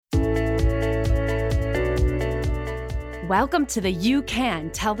Welcome to the You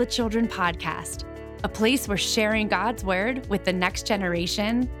Can Tell the Children podcast, a place where sharing God's word with the next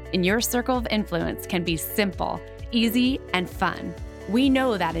generation in your circle of influence can be simple, easy, and fun. We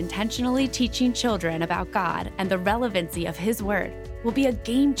know that intentionally teaching children about God and the relevancy of His word will be a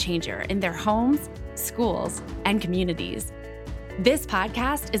game changer in their homes, schools, and communities. This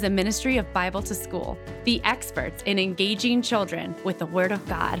podcast is a ministry of Bible to School, the experts in engaging children with the Word of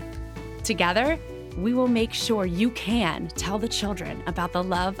God. Together, we will make sure you can tell the children about the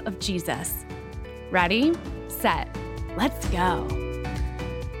love of Jesus. Ready, set, let's go.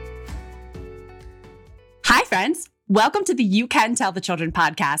 Hi, friends. Welcome to the You Can Tell the Children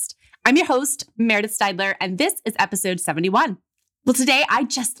podcast. I'm your host, Meredith Steidler, and this is episode 71. Well, today I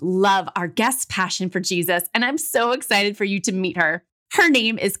just love our guest's passion for Jesus, and I'm so excited for you to meet her. Her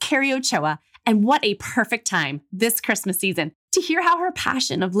name is Carrie Ochoa, and what a perfect time this Christmas season to hear how her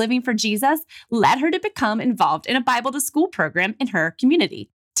passion of living for Jesus led her to become involved in a Bible to School program in her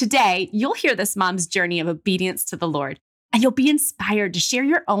community. Today, you'll hear this mom's journey of obedience to the Lord, and you'll be inspired to share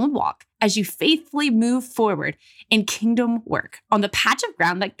your own walk as you faithfully move forward in kingdom work on the patch of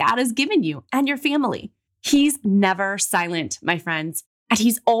ground that God has given you and your family. He's never silent, my friends, and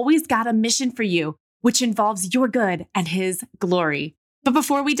He's always got a mission for you, which involves your good and His glory. But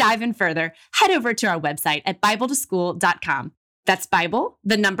before we dive in further, head over to our website at BibleToSchool.com. That's Bible,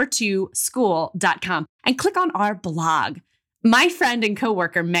 the number 2, school.com, and click on our blog. My friend and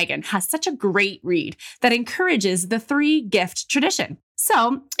coworker, Megan, has such a great read that encourages the 3-gift tradition.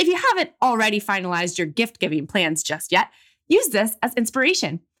 So if you haven't already finalized your gift-giving plans just yet, use this as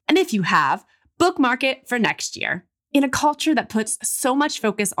inspiration. And if you have, bookmark it for next year. In a culture that puts so much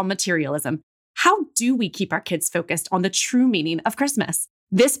focus on materialism, how do we keep our kids focused on the true meaning of Christmas?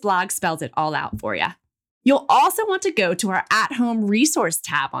 This blog spells it all out for you. You'll also want to go to our at-home resource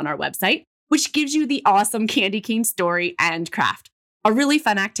tab on our website, which gives you the awesome Candy Cane story and craft, a really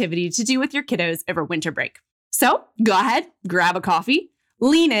fun activity to do with your kiddos over winter break. So go ahead, grab a coffee,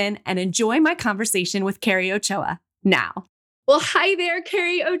 lean in, and enjoy my conversation with Carrie Ochoa now. Well, hi there,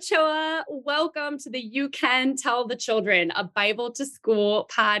 Carrie Ochoa. Welcome to the You Can Tell the Children, a Bible to School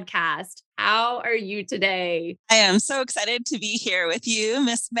podcast. How are you today? I am so excited to be here with you,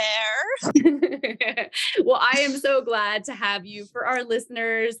 Miss Mare. Well, I am so glad to have you. For our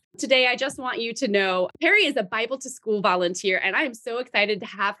listeners today, I just want you to know Carrie is a Bible to School volunteer, and I am so excited to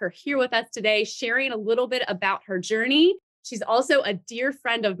have her here with us today, sharing a little bit about her journey. She's also a dear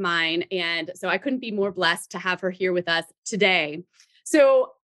friend of mine, and so I couldn't be more blessed to have her here with us today.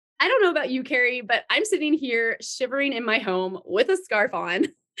 So I don't know about you, Carrie, but I'm sitting here shivering in my home with a scarf on,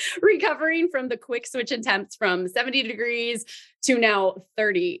 recovering from the quick switch in temps from 70 degrees to now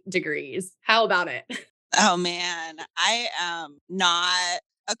 30 degrees. How about it? Oh man, I am not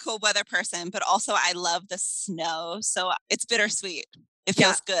a cold weather person, but also I love the snow. So it's bittersweet. It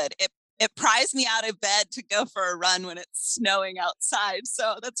feels good. It pries me out of bed to go for a run when it's snowing outside.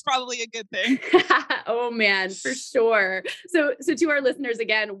 So that's probably a good thing. Oh man, for sure. So to our listeners,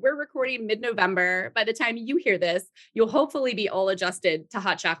 again, we're recording mid-November. By the time you hear this, you'll hopefully be all adjusted to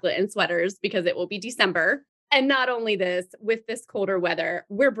hot chocolate and sweaters because it will be December. And not only this, with this colder weather,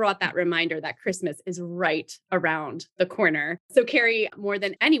 we're brought that reminder that Christmas is right around the corner. So Carrie, more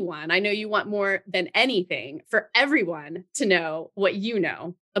than anyone, I know you want more than anything for everyone to know what you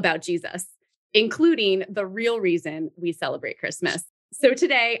know about Jesus, including the real reason we celebrate Christmas. So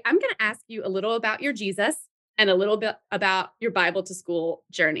today, I'm going to ask you a little about your Jesus and a little bit about your Bible to School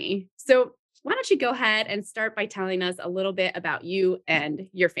journey. So why don't you go ahead and start by telling us a little bit about you and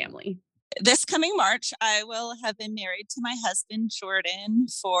your family? This coming March, I will have been married to my husband, Jordan,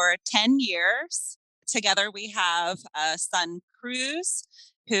 for 10 years. Together, we have a son, Cruz,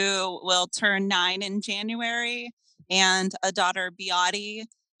 who will turn 9 in January, and a daughter, Beati,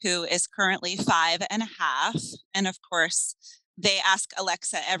 who is currently 5.5. And of course, they ask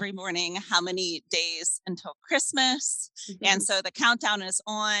Alexa every morning how many days until Christmas. Mm-hmm. And so the countdown is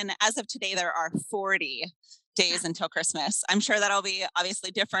on. As of today, there are 40 days until Christmas. I'm sure that'll be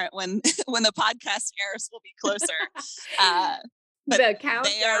obviously different when the podcast airs. Will be closer. But the countdown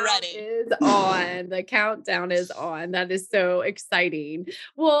they are ready. Is on. The countdown is on. That is so exciting.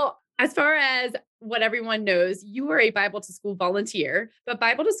 Well, as far as what everyone knows, you are a Bible to School volunteer, but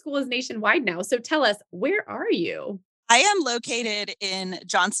Bible to School is nationwide now. So tell us, where are you? I am located in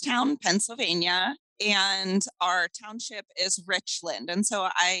Johnstown, Pennsylvania, and our township is Richland. And so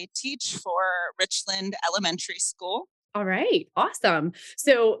I teach for Richland Elementary School. All right. Awesome.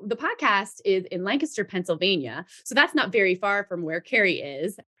 So the podcast is in Lancaster, Pennsylvania. So that's not very far from where Carrie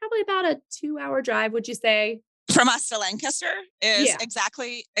is. Probably about a 2-hour drive, would you say? From us to Lancaster is Yeah.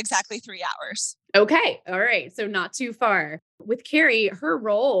 exactly 3 hours. Okay. All right. So not too far. With Carrie, her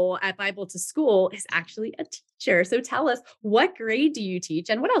role at Bible to School is actually a teacher. So tell us, what grade do you teach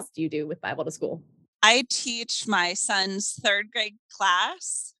and what else do you do with Bible to School? I teach my son's third grade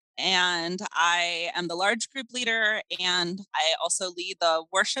class, and I am the large group leader, and I also lead the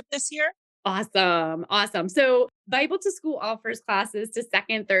worship this year. Awesome. Awesome. So Bible to School offers classes to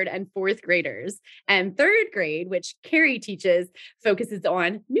second, third, and fourth graders. And third grade, which Carrie teaches, focuses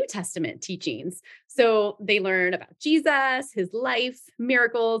on New Testament teachings. So they learn about Jesus, his life,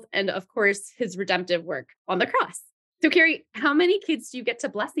 miracles, and of course, his redemptive work on the cross. So, Carrie, how many kids do you get to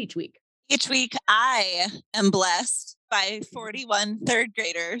bless each week? Each week, I am blessed by 41 third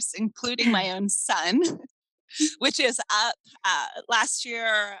graders, including my own son, which is up. Last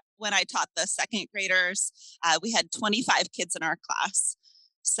year, when I taught the second graders, we had 25 kids in our class.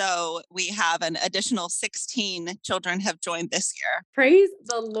 So we have an additional 16 children have joined this year. Praise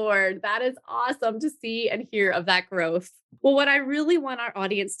the Lord. That is awesome to see and hear of that growth. Well, what I really want our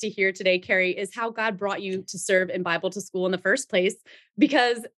audience to hear today, Carrie, is how God brought you to serve in Bible to School in the first place,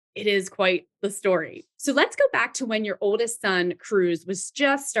 because it is quite the story. So let's go back to when your oldest son, Cruz, was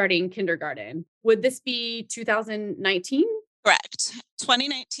just starting kindergarten. Would this be 2019? Correct.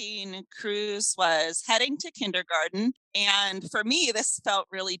 2019, Cruz was heading to kindergarten. And for me, this felt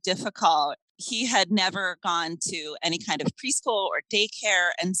really difficult. He had never gone to any kind of preschool or daycare.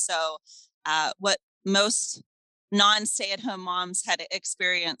 And so, what most non stay at home moms had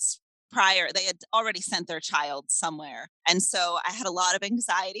experienced prior, they had already sent their child somewhere. And so, I had a lot of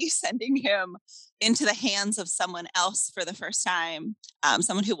anxiety sending him into the hands of someone else for the first time,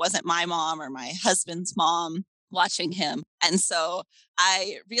 someone who wasn't my mom or my husband's mom, watching him. And so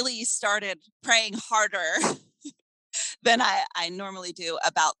I really started praying harder than I normally do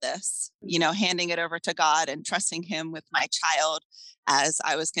about this, handing it over to God and trusting him with my child as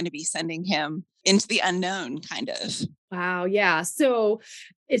I was going to be sending him into the unknown, kind of. Wow. Yeah. So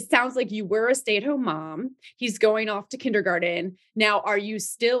it sounds like you were a stay at home mom. He's going off to kindergarten. Now, are you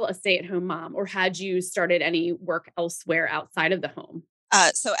still a stay at home mom or had you started any work elsewhere outside of the home?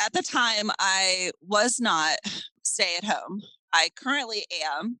 So at the time, I was not stay at home. I currently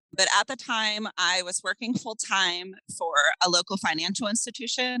am, but at the time, I was working full time for a local financial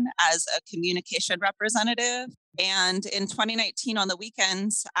institution as a communication representative. And in 2019, on the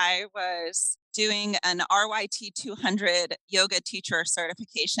weekends, I was doing an RYT 200 yoga teacher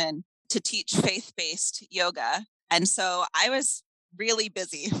certification to teach faith based yoga. And so I was really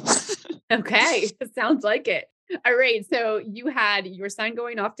busy. Okay. Sounds like it. All right. So you had your son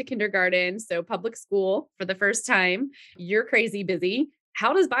going off to kindergarten, so public school for the first time. You're crazy busy.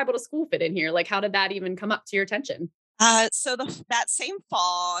 How does Bible to School fit in here? Like, how did that even come up to your attention? That same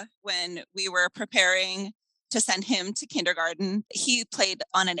fall, when we were preparing to send him to kindergarten, he played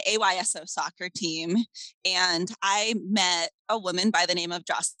on an AYSO soccer team. And I met a woman by the name of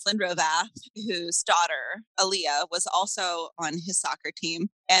Jocelyn Rovath, whose daughter, Aaliyah, was also on his soccer team.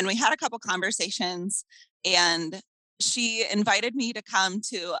 And we had a couple conversations, and she invited me to come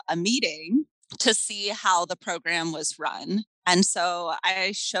to a meeting to see how the program was run. And so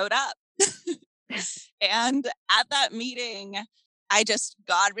I showed up. And at that meeting,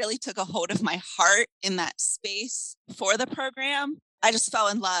 God really took a hold of my heart in that space for the program. I just fell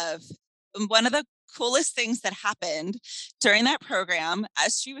in love. And one of the coolest things that happened during that program,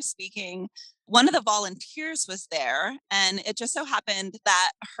 as she was speaking, one of the volunteers was there, and it just so happened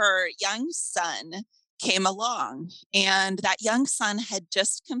that her young son came along, and that young son had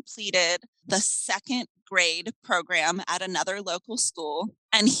just completed the second grade program at another local school.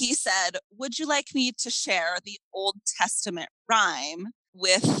 And he said, "Would you like me to share the Old Testament rhyme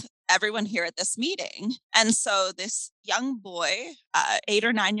with everyone here at this meeting?" And so this young boy, 8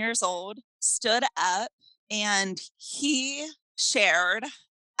 or 9 years old, stood up and he shared,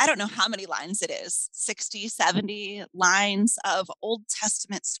 I don't know how many lines it is, 60, 70 lines of Old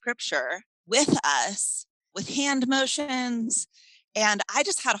Testament scripture with us, with hand motions. And I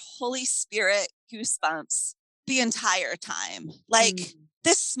just had Holy Spirit goosebumps the entire time. Like,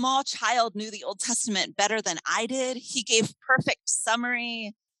 this small child knew the Old Testament better than I did. He gave perfect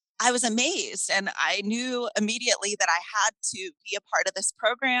summary. I was amazed, and I knew immediately that I had to be a part of this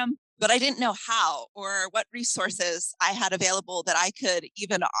program, but I didn't know how or what resources I had available that I could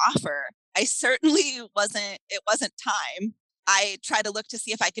even offer. I certainly it wasn't time. I tried to look to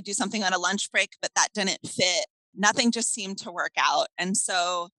see if I could do something on a lunch break, but that didn't fit. Nothing just seemed to work out. And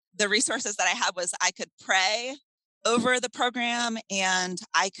so the resources that I had was I could pray over the program and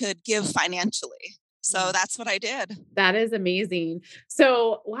I could give financially. So that's what I did. That is amazing.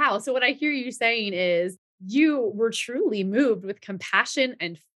 So, wow. So, what I hear you saying is you were truly moved with compassion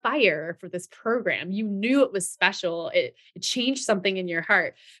and fire for this program. You knew it was special. It changed something in your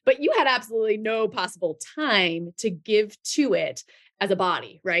heart, but you had absolutely no possible time to give to it as a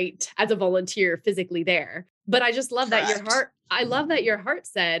body, right? As a volunteer physically there. But I just love that Correct. I love that your heart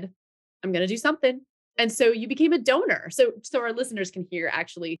said, I'm going to do something. And so you became a donor. So our listeners can hear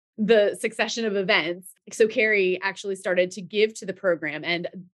actually the succession of events. So Carrie actually started to give to the program, and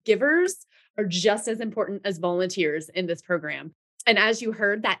givers are just as important as volunteers in this program. And as you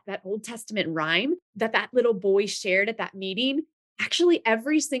heard that Old Testament rhyme that little boy shared at that meeting, actually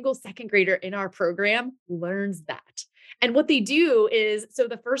every single second grader in our program learns that. And what they do is, so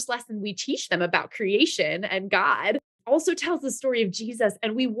the first lesson we teach them about creation and God also tells the story of Jesus.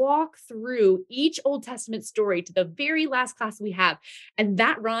 And we walk through each Old Testament story to the very last class we have. And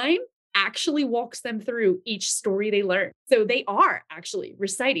that rhyme actually walks them through each story they learn. So they are actually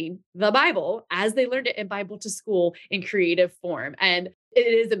reciting the Bible as they learned it in Bible to School in creative form. And it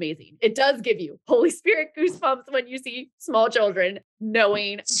is amazing. It does give you Holy Spirit goosebumps when you see small children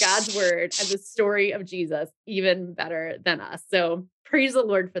knowing God's word and the story of Jesus even better than us. So praise the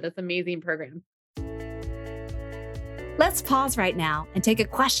Lord for this amazing program. Let's pause right now and take a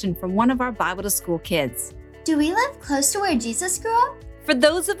question from one of our Bible to School kids. Do we live close to where Jesus grew up? For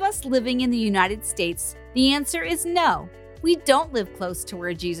those of us living in the United States, the answer is no. We don't live close to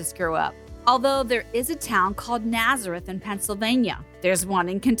where Jesus grew up. Although there is a town called Nazareth in Pennsylvania, there's one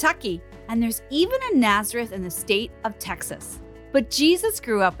in Kentucky, and there's even a Nazareth in the state of Texas. But Jesus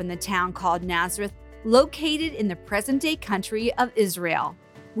grew up in the town called Nazareth, located in the present-day country of Israel.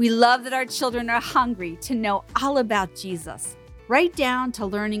 We love that our children are hungry to know all about Jesus, right down to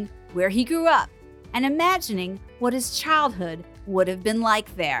learning where he grew up and imagining what his childhood would have been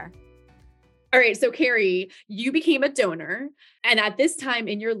like there. All right. So Carrie, you became a donor. And at this time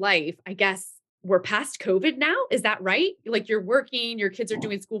in your life, I guess we're past COVID now. Is that right? Like you're working, your kids are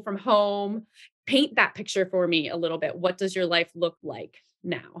doing school from home. Paint that picture for me a little bit. What does your life look like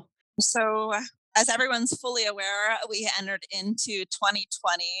now? So, as everyone's fully aware, we entered into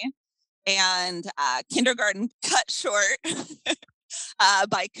 2020 and kindergarten cut short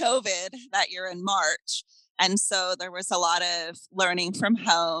by COVID that year in March. And so there was a lot of learning from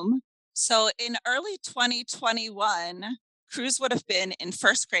home. So in early 2021, Cruz would have been in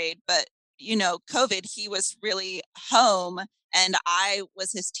first grade, but COVID, he was really home and I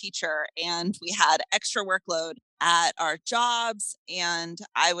was his teacher and we had extra workload at our jobs. And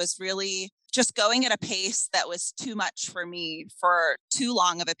I was really just going at a pace that was too much for me for too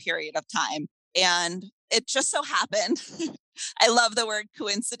long of a period of time. And it just so happened, I love the word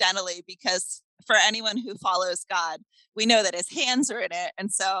coincidentally, because for anyone who follows God, we know that his hands are in it. And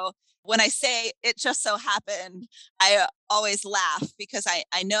so when I say it just so happened, I always laugh because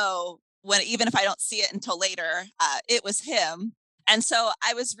I know even if I don't see it until later, it was him. And so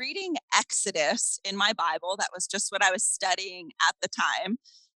I was reading Exodus in my Bible. That was just what I was studying at the time.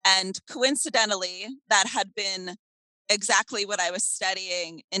 And coincidentally, that had been exactly what I was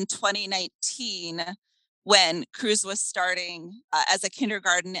studying in 2019 when Cruz was starting as a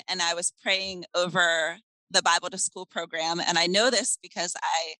kindergarten, and I was praying over the Bible to School program. And I know this because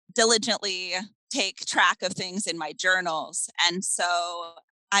I diligently take track of things in my journals. And so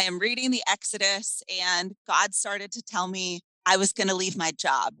I am reading the Exodus, and God started to tell me I was going to leave my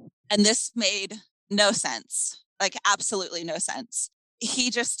job. And this made no sense, like absolutely no sense.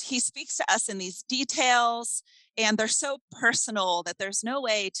 He speaks to us in these details, and they're so personal that there's no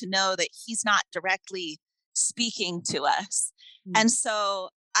way to know that he's not directly speaking to us. And so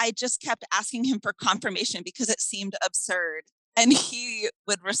I just kept asking him for confirmation because it seemed absurd. And he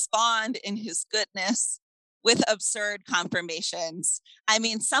would respond in his goodness with absurd confirmations. I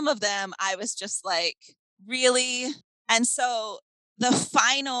mean, some of them I was just like, really? And so the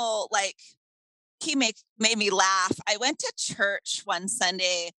final, he made me laugh. I went to church one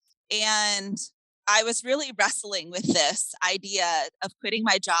Sunday and I was really wrestling with this idea of quitting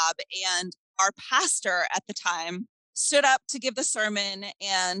my job. And our pastor at the time stood up to give the sermon,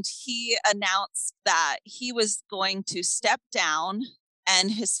 and he announced that he was going to step down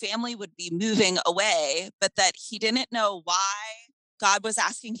and his family would be moving away, but that he didn't know why God was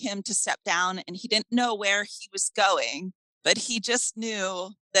asking him to step down and he didn't know where he was going, but he just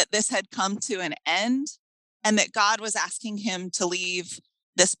knew that this had come to an end and that God was asking him to leave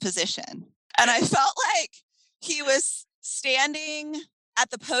this position. And I felt like he was standing at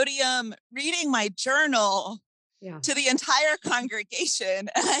the podium reading my journal to the entire congregation. And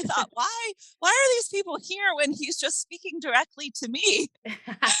I thought, why are these people here when he's just speaking directly to me? And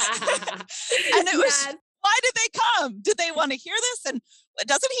it was Why did they come? Did they want to hear this? And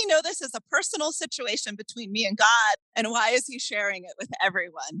doesn't he know this is a personal situation between me and God? And why is he sharing it with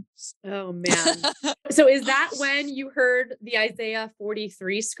everyone? Oh, man. So is that when you heard the Isaiah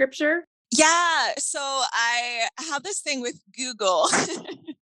 43 scripture? Yeah. So I have this thing with Google,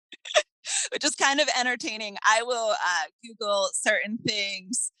 which is kind of entertaining. I will Google certain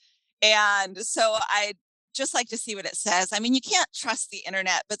things. And so I just like to see what it says. I mean, you can't trust the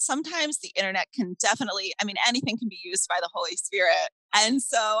internet, but sometimes the internet can definitely, I mean, anything can be used by the Holy Spirit. And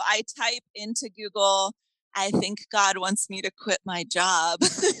so I type into Google, I think God wants me to quit my job.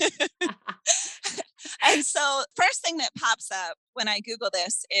 And so first thing that pops up when I Google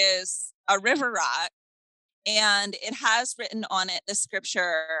this is a river rock. And it has written on it the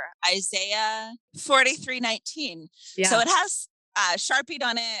scripture, Isaiah 43:19. Yeah. So it has Sharpied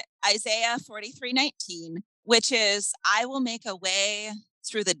on it, Isaiah 43:19, which is, I will make a way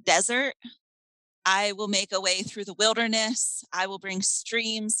through the desert. I will make a way through the wilderness. I will bring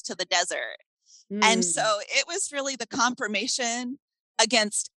streams to the desert. And so it was really the confirmation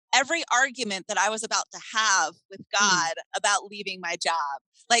against every argument that I was about to have with God about leaving my job.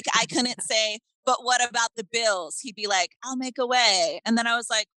 Like I couldn't say, but what about the bills? He'd be like, I'll make a way. And then I was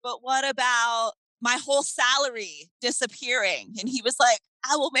like, but what about my whole salary disappearing? And he was like,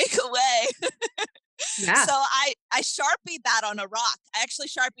 I will make a way. Yeah. So I Sharpied that on a rock. I actually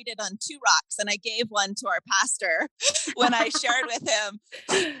Sharpied it on 2 rocks, and I gave one to our pastor when I shared with him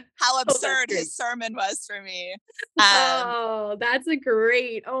how absurd his sermon was for me. Oh, that's a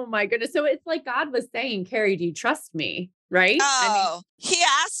great. Oh my goodness. So it's like God was saying, Carrie, do you trust me? Right? Oh, he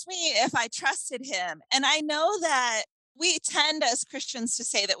asked me if I trusted him. And I know that we tend as Christians to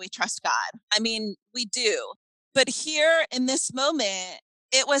say that we trust God. I mean, we do. But here in this moment,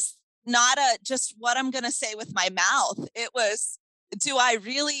 it was not just what I'm going to say with my mouth. It was, do I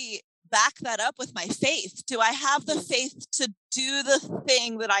really back that up with my faith? Do I have the faith to do the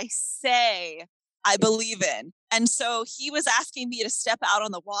thing that I say I believe in? And so he was asking me to step out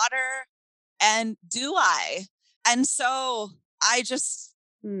on the water. And do I? And so I just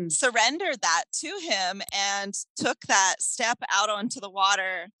surrendered that to him and took that step out onto the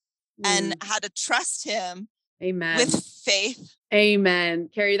water and had to trust him. Amen. With faith. Amen.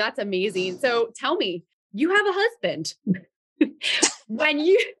 Carrie, that's amazing. So tell me, you have a husband. When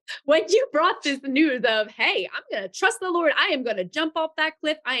you brought this news of, hey, I'm going to trust the Lord. I am going to jump off that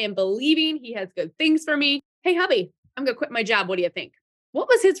cliff. I am believing he has good things for me. Hey, hubby, I'm going to quit my job. What do you think? What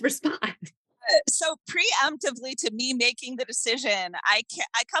was his response? So preemptively to me making the decision, I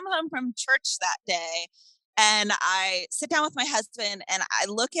come home from church that day and I sit down with my husband and I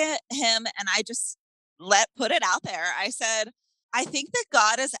look at him and I just put it out there. I said, I think that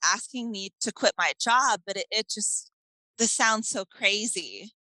God is asking me to quit my job, but this sounds so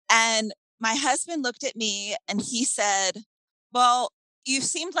crazy. And my husband looked at me and he said, well, you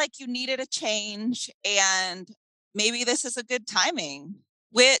seemed like you needed a change and maybe this is a good timing,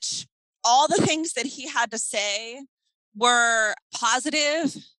 which all the things that he had to say were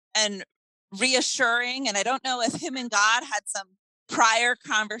positive and reassuring. And I don't know if him and God had some prior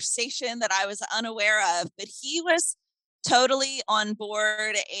conversation that I was unaware of, but he was totally on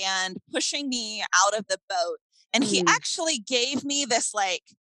board and pushing me out of the boat. And he actually gave me this, like,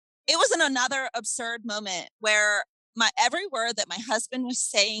 it was in another absurd moment where every word that my husband was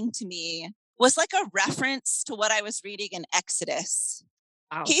saying to me was like a reference to what I was reading in Exodus.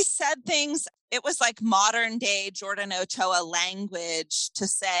 Wow. He said things, it was like modern day Jordan Ochoa language to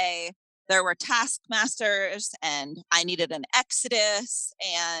say there were taskmasters and I needed an exodus.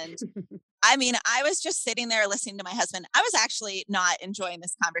 And I mean, I was just sitting there listening to my husband. I was actually not enjoying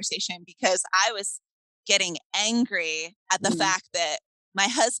this conversation because I was getting angry at the fact that my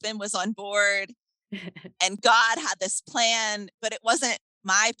husband was on board and God had this plan, but it wasn't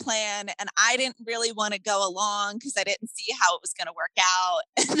my plan. And I didn't really want to go along because I didn't see how it was going to work out.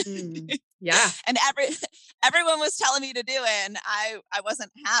 Yeah. And everyone was telling me to do it and I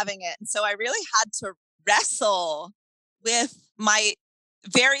wasn't having it. And so I really had to wrestle with my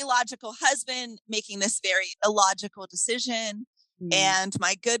very logical husband making this very illogical decision and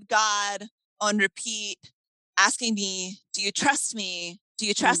my good God on repeat asking me, do you trust me? Do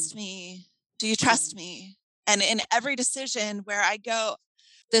you trust me? Do you trust me? And in every decision where I go,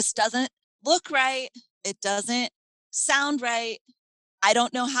 this doesn't look right. It doesn't sound right. I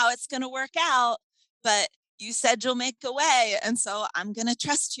don't know how it's going to work out, but you said you'll make a way. And so I'm going to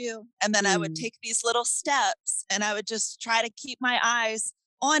trust you. And then I would take these little steps and I would just try to keep my eyes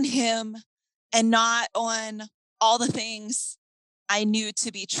on him and not on all the things I knew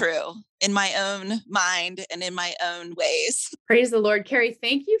to be true in my own mind and in my own ways. Praise the Lord. Carrie,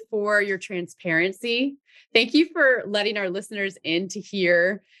 thank you for your transparency. Thank you for letting our listeners in to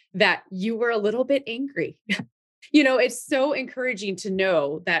hear that you were a little bit angry. It's so encouraging to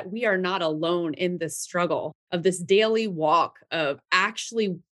know that we are not alone in this struggle of this daily walk of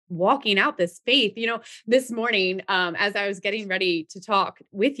actually walking out this faith. This morning, as I was getting ready to talk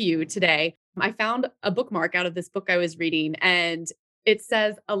with you today, I found a bookmark out of this book I was reading, and it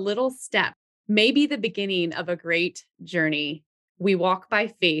says, "A little step may be the beginning of a great journey. We walk by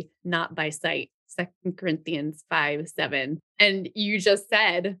faith, not by sight." 2 Corinthians 5:7. And you just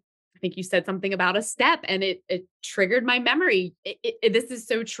said, I think you said something about a step, and it triggered my memory. This is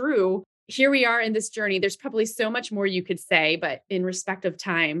so true. Here we are in this journey. There's probably so much more you could say, but in respect of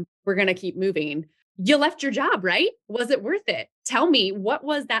time, we're going to keep moving. You left your job, right? Was it worth it? Tell me, what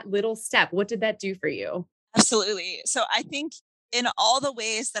was that little step? What did that do for you? Absolutely. So I think in all the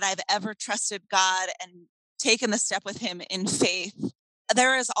ways that I've ever trusted God and taken the step with him in faith,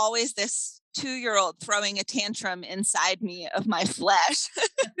 there is always this 2-year-old throwing a tantrum inside me of my flesh.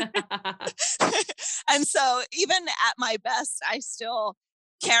 And so even at my best, I still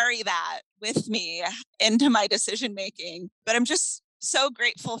carry that with me into my decision making. But I'm just so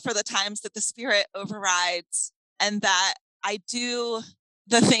grateful for the times that the Spirit overrides and that I do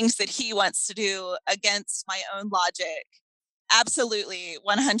the things that he wants to do against my own logic. Absolutely,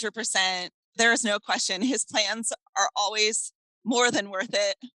 100%. There is no question. His plans are always more than worth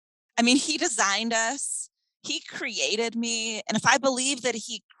it. I mean, he designed us, he created me. And if I believe that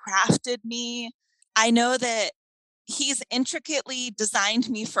he crafted me, I know that he's intricately designed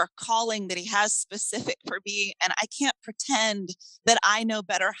me for a calling that he has specific for me. And I can't pretend that I know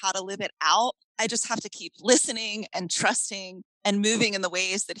better how to live it out. I just have to keep listening and trusting and moving in the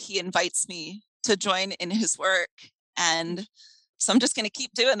ways that he invites me to join in his work. And so I'm just going to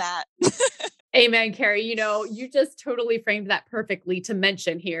keep doing that. Amen, Carrie. You just totally framed that perfectly to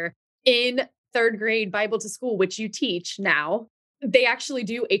mention here. In third grade Bible to School, which you teach now, they actually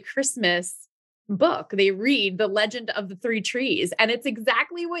do a Christmas book. They read The Legend of the Three Trees. And it's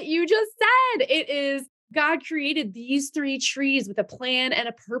exactly what you just said. It is God created these 3 trees with a plan and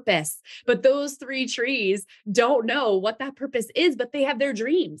a purpose. But those 3 trees don't know what that purpose is, but they have their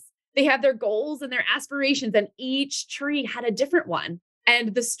dreams. They have their goals and their aspirations, and each tree had a different one.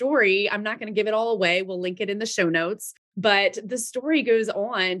 And the story, I'm not going to give it all away. We'll link it in the show notes. But the story goes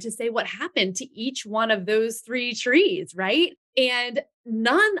on to say what happened to each one of those 3 trees, right? And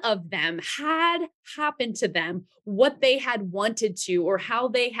none of them had happened to them what they had wanted to or how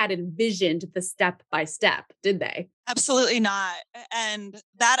they had envisioned the step by step, did they? Absolutely not. And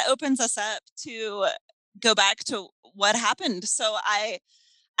that opens us up to go back to what happened. So I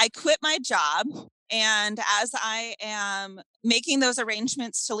quit my job. And as I am making those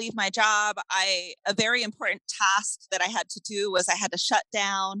arrangements to leave my job, a very important task that I had to do was I had to shut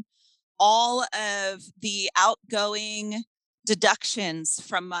down all of the outgoing deductions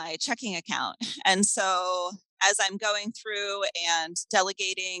from my checking account. And so as I'm going through and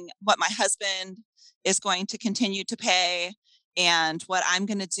delegating what my husband is going to continue to pay and what I'm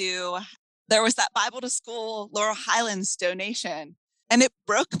going to do, there was that Bible to School Laurel Highlands donation. And it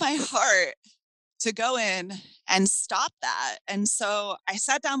broke my heart to go in and stop that. And so I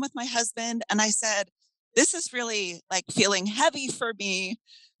sat down with my husband and I said, this is really like feeling heavy for me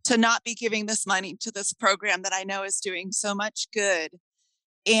to not be giving this money to this program that I know is doing so much good.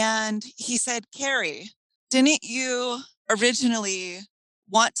 And he said, Carrie, didn't you originally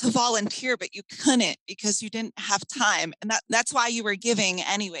want to volunteer, but you couldn't because you didn't have time? And that's why you were giving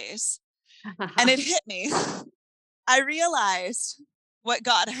anyways. And it hit me. I realized what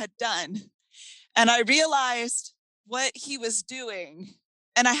God had done. And I realized what he was doing.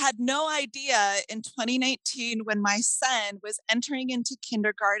 And I had no idea in 2019 when my son was entering into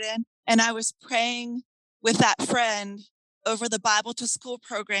kindergarten and I was praying with that friend over the Bible to School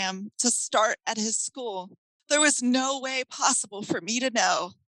program to start at his school. There was no way possible for me to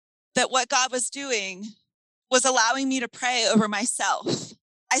know that what God was doing was allowing me to pray over myself.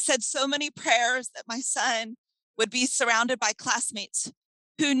 I said so many prayers that my son would be surrounded by classmates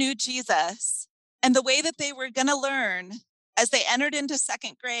who knew Jesus. And the way that they were going to learn as they entered into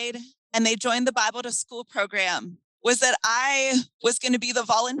second grade and they joined the Bible to School program was that I was going to be the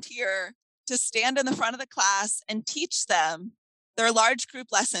volunteer to stand in the front of the class and teach them their large group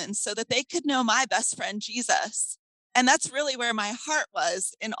lessons so that they could know my best friend, Jesus. And that's really where my heart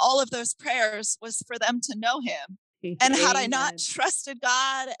was in all of those prayers, was for them to know him. And had I not trusted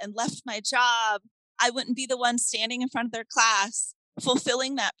God and left my job, I wouldn't be the one standing in front of their class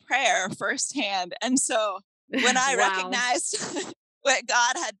fulfilling that prayer firsthand. And so when I recognized what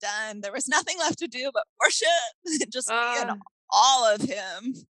God had done. There was nothing left to do but worship, just be in all of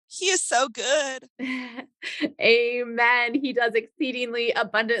him. He is so good. Amen. He does exceedingly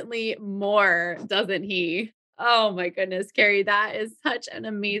abundantly more, doesn't he? Oh my goodness, Carrie, that is such an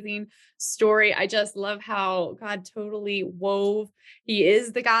amazing story. I just love how God totally wove. He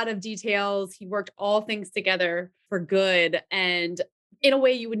is the God of details. He worked all things together for good and in a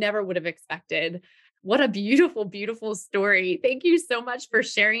way you would have expected. What a beautiful, beautiful story. Thank you so much for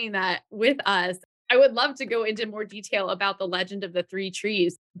sharing that with us. I would love to go into more detail about the legend of the three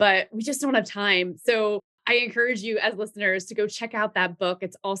trees, but we just don't have time. So I encourage you as listeners to go check out that book.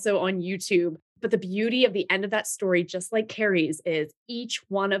 It's also on YouTube. But the beauty of the end of that story, just like Carrie's, is each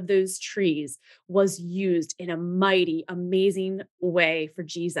one of those trees was used in a mighty, amazing way for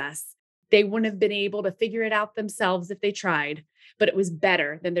Jesus. They wouldn't have been able to figure it out themselves if they tried, but it was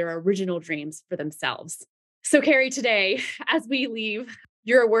better than their original dreams for themselves. So Carrie, today, as we leave,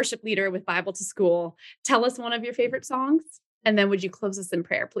 you're a worship leader with Bible to School. Tell us one of your favorite songs, and then would you close us in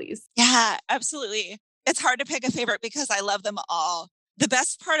prayer, please? Yeah, absolutely. It's hard to pick a favorite because I love them all. The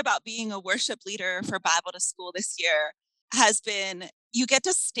best part about being a worship leader for Bible to School this year has been you get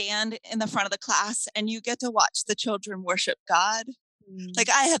to stand in the front of the class and you get to watch the children worship God. Like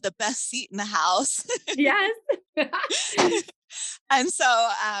I had the best seat in the house. Yes. And so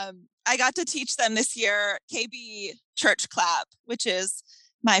I got to teach them this year KB Church Clap, which is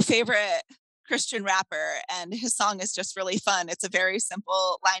my favorite Christian rapper. And his song is just really fun. It's a very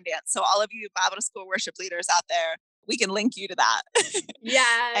simple line dance. So all of you Bible to School worship leaders out there, we can link you to that.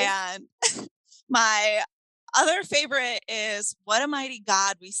 Yes. And my other favorite is What a Mighty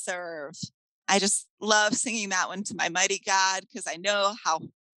God We Serve. I just love singing that one to my mighty God because I know how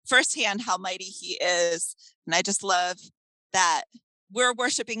firsthand how mighty he is. And I just love that we're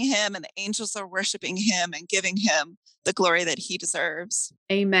worshiping him and the angels are worshiping him and giving him the glory that he deserves.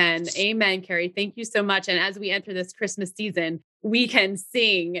 Amen. Amen, Carrie. Thank you so much. And as we enter this Christmas season, we can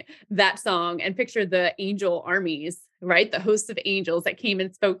sing that song and picture the angel armies, right? The hosts of angels that came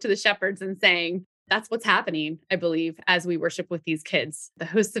and spoke to the shepherds and sang. That's what's happening, I believe, as we worship with these kids. The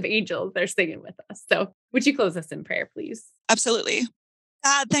hosts of angels, they're singing with us. So would you close us in prayer, please? Absolutely.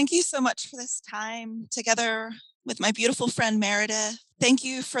 God, thank you so much for this time together with my beautiful friend Meredith. Thank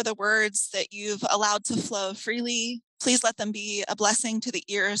you for the words that you've allowed to flow freely. Please let them be a blessing to the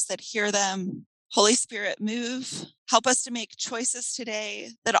ears that hear them. Holy Spirit, move. Help us to make choices today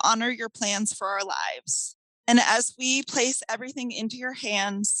that honor your plans for our lives. And as we place everything into your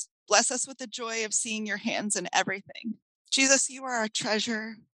hands, bless us with the joy of seeing your hands in everything. Jesus, you are our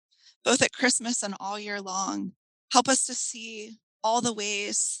treasure, both at Christmas and all year long. Help us to see all the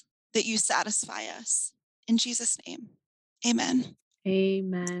ways that you satisfy us. In Jesus' name, amen.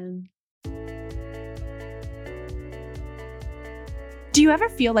 Amen. Do you ever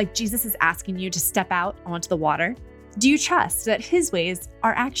feel like Jesus is asking you to step out onto the water? Do you trust that his ways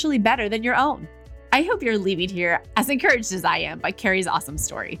are actually better than your own? I hope you're leaving here as encouraged as I am by Carrie's awesome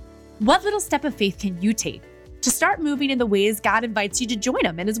story. What little step of faith can you take to start moving in the ways God invites you to join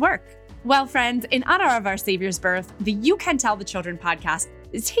him in his work? Well, friends, in honor of our Savior's birth, the You Can Tell the Children podcast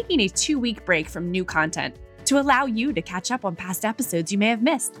is taking a 2-week break from new content to allow you to catch up on past episodes you may have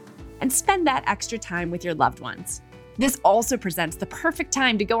missed and spend that extra time with your loved ones. This also presents the perfect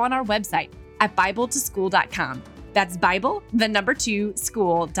time to go on our website at BibleToSchool.com. That's Bible, 2,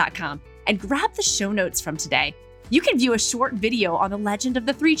 school.com, and grab the show notes from today. You can view a short video on the legend of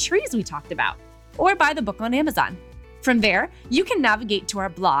the 3 trees we talked about, or buy the book on Amazon. From there, you can navigate to our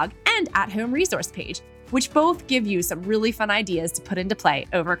blog and at-home resource page, which both give you some really fun ideas to put into play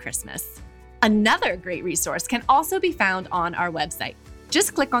over Christmas. Another great resource can also be found on our website.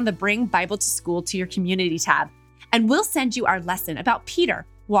 Just click on the Bring Bible to School to Your Community tab, and we'll send you our lesson about Peter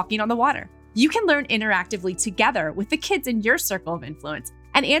walking on the water. You can learn interactively together with the kids in your circle of influence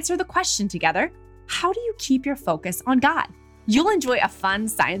and answer the question together, how do you keep your focus on God? You'll enjoy a fun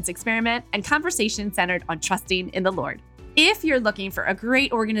science experiment and conversation centered on trusting in the Lord. If you're looking for a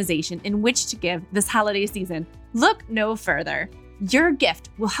great organization in which to give this holiday season, look no further. Your gift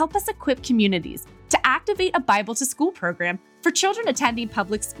will help us equip communities to activate a Bible to School program for children attending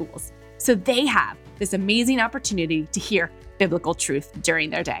public schools, so they have this amazing opportunity to hear biblical truth during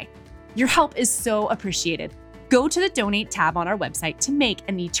their day. Your help is so appreciated. Go to the Donate tab on our website to make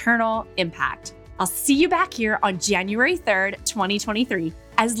an eternal impact. I'll see you back here on January 3rd, 2023,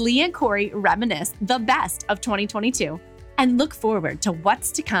 as Lee and Corey reminisce the best of 2022 and look forward to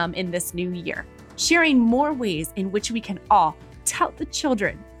what's to come in this new year, sharing more ways in which we can all tell the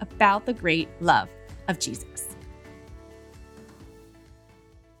children about the great love of Jesus.